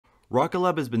Rocket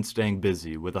Lab has been staying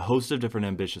busy with a host of different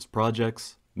ambitious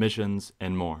projects, missions,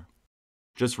 and more.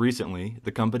 Just recently,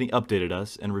 the company updated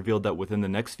us and revealed that within the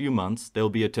next few months, they'll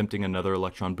be attempting another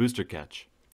Electron booster catch.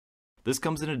 This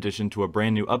comes in addition to a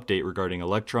brand new update regarding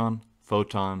Electron,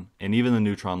 Photon, and even the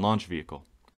Neutron launch vehicle.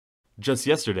 Just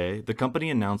yesterday, the company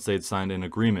announced they had signed an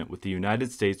agreement with the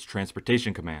United States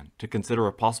Transportation Command to consider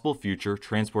a possible future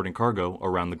transporting cargo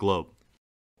around the globe.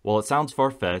 While it sounds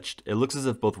far-fetched, it looks as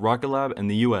if both Rocket Lab and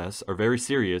the US are very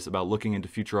serious about looking into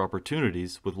future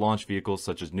opportunities with launch vehicles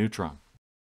such as Neutron.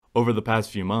 Over the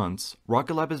past few months,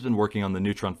 Rocket Lab has been working on the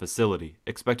Neutron facility,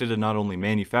 expected to not only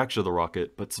manufacture the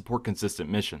rocket, but support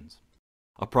consistent missions.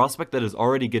 A prospect that is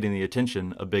already getting the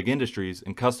attention of big industries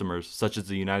and customers such as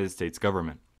the United States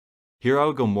government. Here I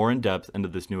will go more in depth into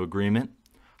this new agreement,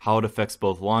 how it affects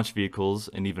both launch vehicles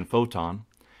and even Photon,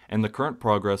 and the current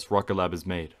progress Rocket Lab has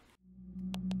made.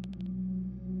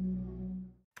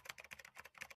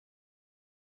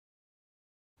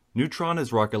 Neutron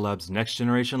is Rocket Lab's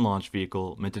next-generation launch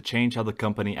vehicle meant to change how the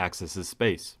company accesses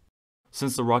space.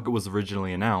 Since the rocket was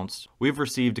originally announced, we've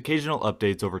received occasional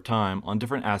updates over time on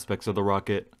different aspects of the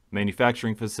rocket,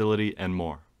 manufacturing facility, and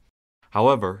more.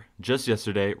 However, just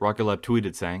yesterday, Rocket Lab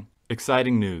tweeted saying,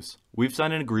 "Exciting news! We've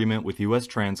signed an agreement with US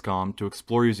Transcom to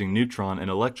explore using Neutron and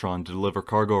Electron to deliver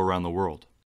cargo around the world.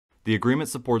 The agreement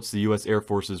supports the US Air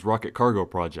Force's Rocket Cargo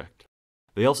project."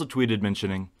 They also tweeted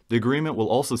mentioning, "The agreement will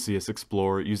also see us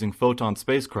explore using Photon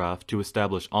spacecraft to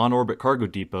establish on-orbit cargo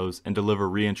depots and deliver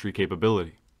re-entry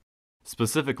capability."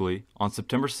 Specifically, on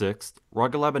September 6th,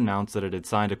 Rocket Lab announced that it had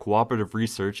signed a Cooperative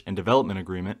Research and Development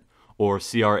Agreement, or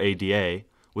CRADA,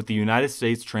 with the United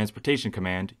States Transportation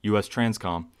Command, US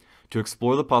Transcom, to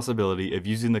explore the possibility of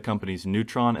using the company's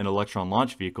Neutron and Electron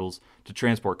launch vehicles to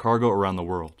transport cargo around the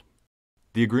world.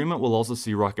 The agreement will also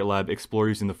see Rocket Lab explore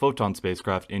using the Photon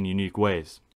spacecraft in unique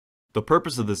ways. The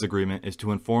purpose of this agreement is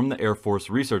to inform the Air Force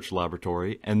Research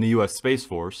Laboratory and the US Space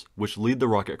Force, which lead the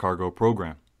Rocket Cargo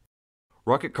program.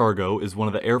 Rocket Cargo is one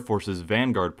of the Air Force's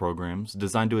Vanguard programs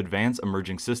designed to advance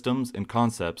emerging systems and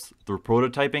concepts through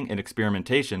prototyping and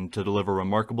experimentation to deliver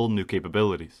remarkable new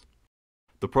capabilities.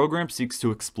 The program seeks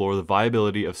to explore the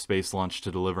viability of space launch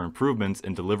to deliver improvements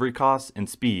in delivery costs and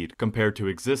speed compared to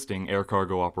existing air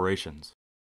cargo operations.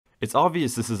 It's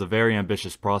obvious this is a very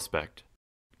ambitious prospect.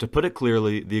 To put it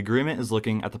clearly, the agreement is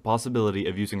looking at the possibility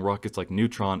of using rockets like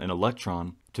Neutron and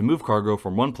Electron to move cargo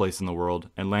from one place in the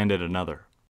world and land at another.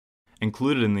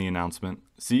 Included in the announcement,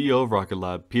 CEO of Rocket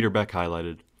Lab Peter Beck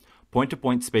highlighted,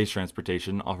 "Point-to-point space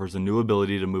transportation offers a new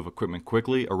ability to move equipment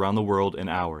quickly around the world in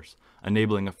hours,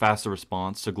 enabling a faster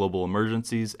response to global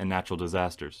emergencies and natural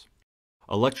disasters.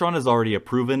 Electron is already a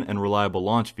proven and reliable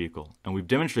launch vehicle, and we've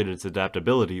demonstrated its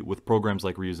adaptability with programs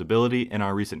like reusability and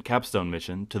our recent Capstone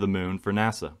mission to the Moon for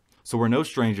NASA, so we're no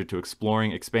stranger to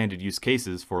exploring expanded use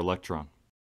cases for Electron.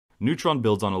 Neutron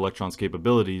builds on Electron's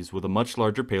capabilities with a much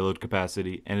larger payload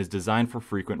capacity and is designed for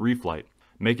frequent reflight,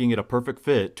 making it a perfect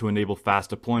fit to enable fast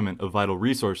deployment of vital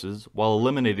resources while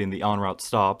eliminating the en-route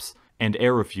stops and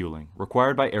air refueling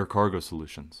required by air cargo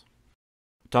solutions.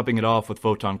 Topping it off with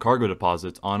Photon cargo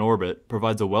deposits on orbit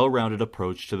provides a well-rounded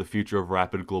approach to the future of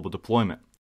rapid global deployment.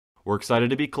 We're excited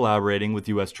to be collaborating with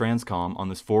US Transcom on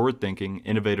this forward-thinking,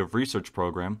 innovative research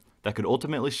program that could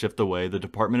ultimately shift the way the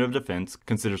Department of Defense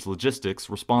considers logistics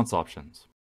response options."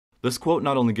 This quote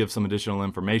not only gives some additional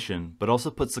information, but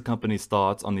also puts the company's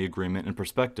thoughts on the agreement in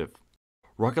perspective.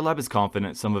 Rocket Lab is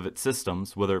confident some of its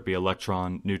systems, whether it be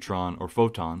Electron, Neutron, or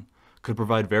Photon, could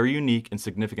provide very unique and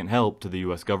significant help to the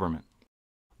US government.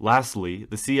 Lastly,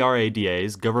 the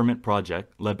CRADA's government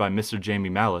project, led by Mr. Jamie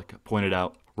Malik, pointed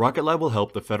out, "Rocket Lab will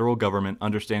help the federal government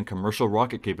understand commercial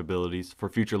rocket capabilities for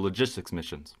future logistics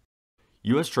missions.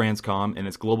 US Transcom and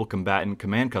its global combatant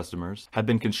command customers have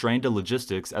been constrained to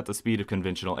logistics at the speed of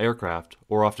conventional aircraft,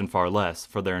 or often far less,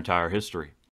 for their entire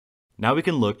history. Now we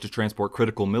can look to transport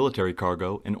critical military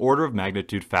cargo an order of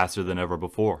magnitude faster than ever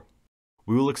before.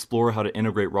 We will explore how to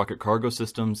integrate rocket cargo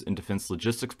systems in defense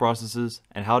logistics processes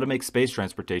and how to make space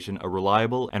transportation a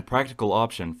reliable and practical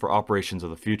option for operations of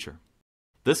the future."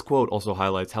 This quote also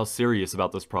highlights how serious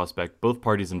about this prospect both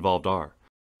parties involved are.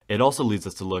 It also leads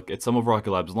us to look at some of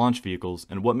Rocket Lab's launch vehicles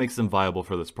and what makes them viable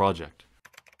for this project.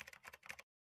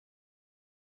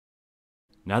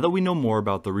 Now that we know more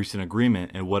about the recent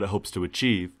agreement and what it hopes to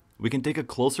achieve, we can take a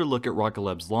closer look at Rocket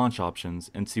Lab's launch options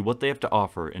and see what they have to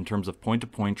offer in terms of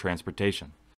point-to-point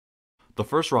transportation. The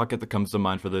first rocket that comes to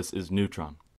mind for this is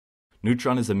Neutron.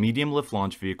 Neutron is a medium-lift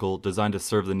launch vehicle designed to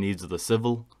serve the needs of the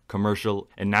civil, commercial,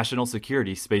 and national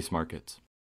security space markets.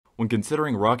 When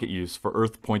considering rocket use for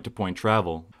Earth point-to-point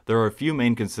travel, there are a few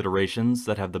main considerations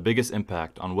that have the biggest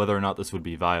impact on whether or not this would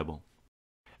be viable.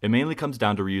 It mainly comes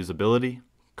down to reusability,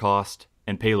 cost,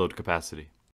 and payload capacity.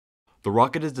 The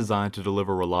rocket is designed to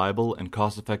deliver reliable and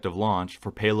cost-effective launch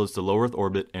for payloads to low Earth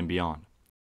orbit and beyond.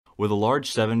 With a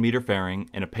large 7-meter fairing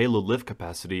and a payload lift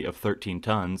capacity of 13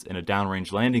 tons in a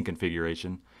downrange landing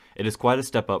configuration, it is quite a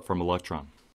step up from Electron.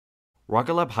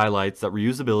 Rocket Lab highlights that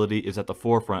reusability is at the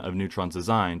forefront of Neutron's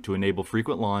design to enable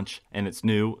frequent launch, and its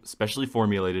new, specially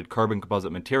formulated carbon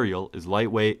composite material is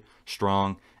lightweight,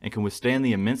 strong, and can withstand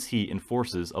the immense heat and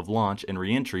forces of launch and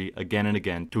re-entry again and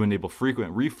again to enable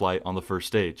frequent reflight on the first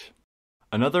stage.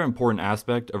 Another important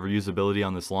aspect of reusability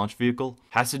on this launch vehicle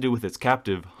has to do with its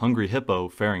captive Hungry Hippo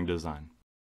fairing design.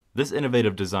 This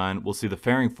innovative design will see the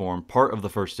fairing form part of the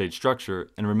first stage structure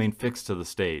and remain fixed to the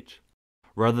stage.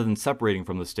 Rather than separating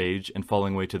from the stage and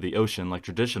falling away to the ocean like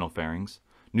traditional fairings,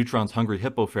 Neutron's Hungry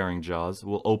Hippo fairing jaws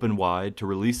will open wide to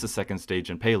release the second stage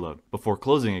and payload, before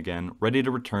closing again, ready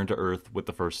to return to Earth with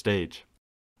the first stage.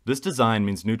 This design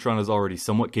means Neutron is already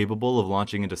somewhat capable of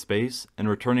launching into space and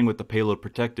returning with the payload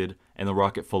protected and the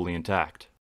rocket fully intact.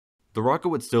 The rocket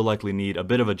would still likely need a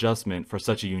bit of adjustment for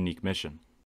such a unique mission.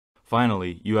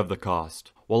 Finally, you have the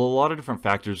cost. While a lot of different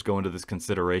factors go into this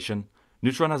consideration,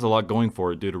 Neutron has a lot going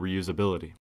for it due to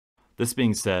reusability. This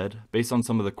being said, based on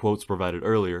some of the quotes provided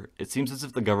earlier, it seems as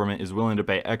if the government is willing to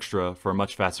pay extra for a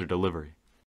much faster delivery.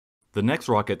 The next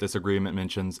rocket this agreement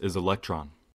mentions is Electron.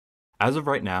 As of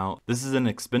right now, this is an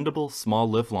expendable small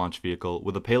lift launch vehicle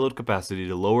with a payload capacity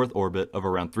to low Earth orbit of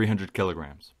around 300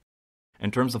 kilograms. In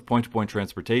terms of point-to-point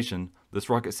transportation, this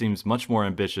rocket seems much more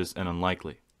ambitious and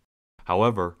unlikely.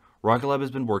 However, Rocket Lab has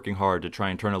been working hard to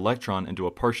try and turn Electron into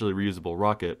a partially reusable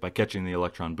rocket by catching the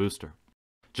Electron booster.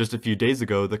 Just a few days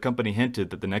ago, the company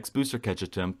hinted that the next booster catch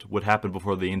attempt would happen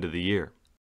before the end of the year.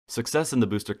 Success in the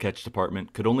booster catch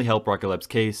department could only help Rocket Lab's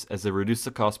case as they reduce the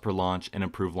cost per launch and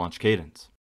improve launch cadence.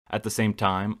 At the same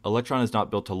time, Electron is not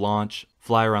built to launch,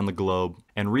 fly around the globe,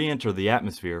 and re-enter the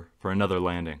atmosphere for another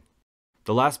landing.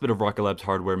 The last bit of Rocket Lab's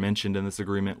hardware mentioned in this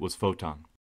agreement was Photon.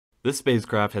 This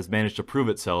spacecraft has managed to prove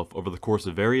itself over the course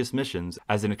of various missions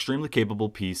as an extremely capable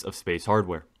piece of space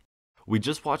hardware. We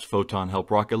just watched Photon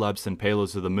help Rocket Lab send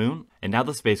payloads to the Moon, and now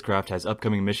the spacecraft has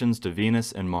upcoming missions to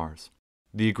Venus and Mars.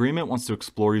 The agreement wants to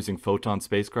explore using Photon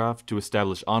spacecraft to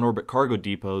establish on-orbit cargo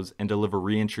depots and deliver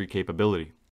re-entry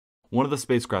capability. One of the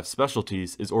spacecraft's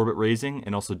specialties is orbit raising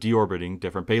and also deorbiting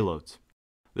different payloads.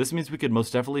 This means we could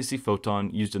most definitely see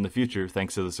Photon used in the future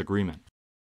thanks to this agreement.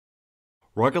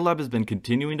 Rocket Lab has been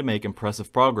continuing to make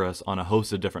impressive progress on a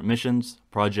host of different missions,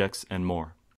 projects, and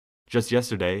more. Just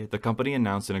yesterday, the company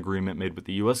announced an agreement made with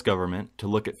the US government to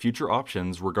look at future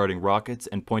options regarding rockets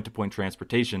and point-to-point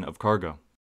transportation of cargo.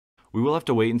 We will have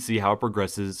to wait and see how it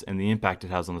progresses and the impact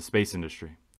it has on the space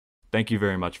industry. Thank you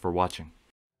very much for watching.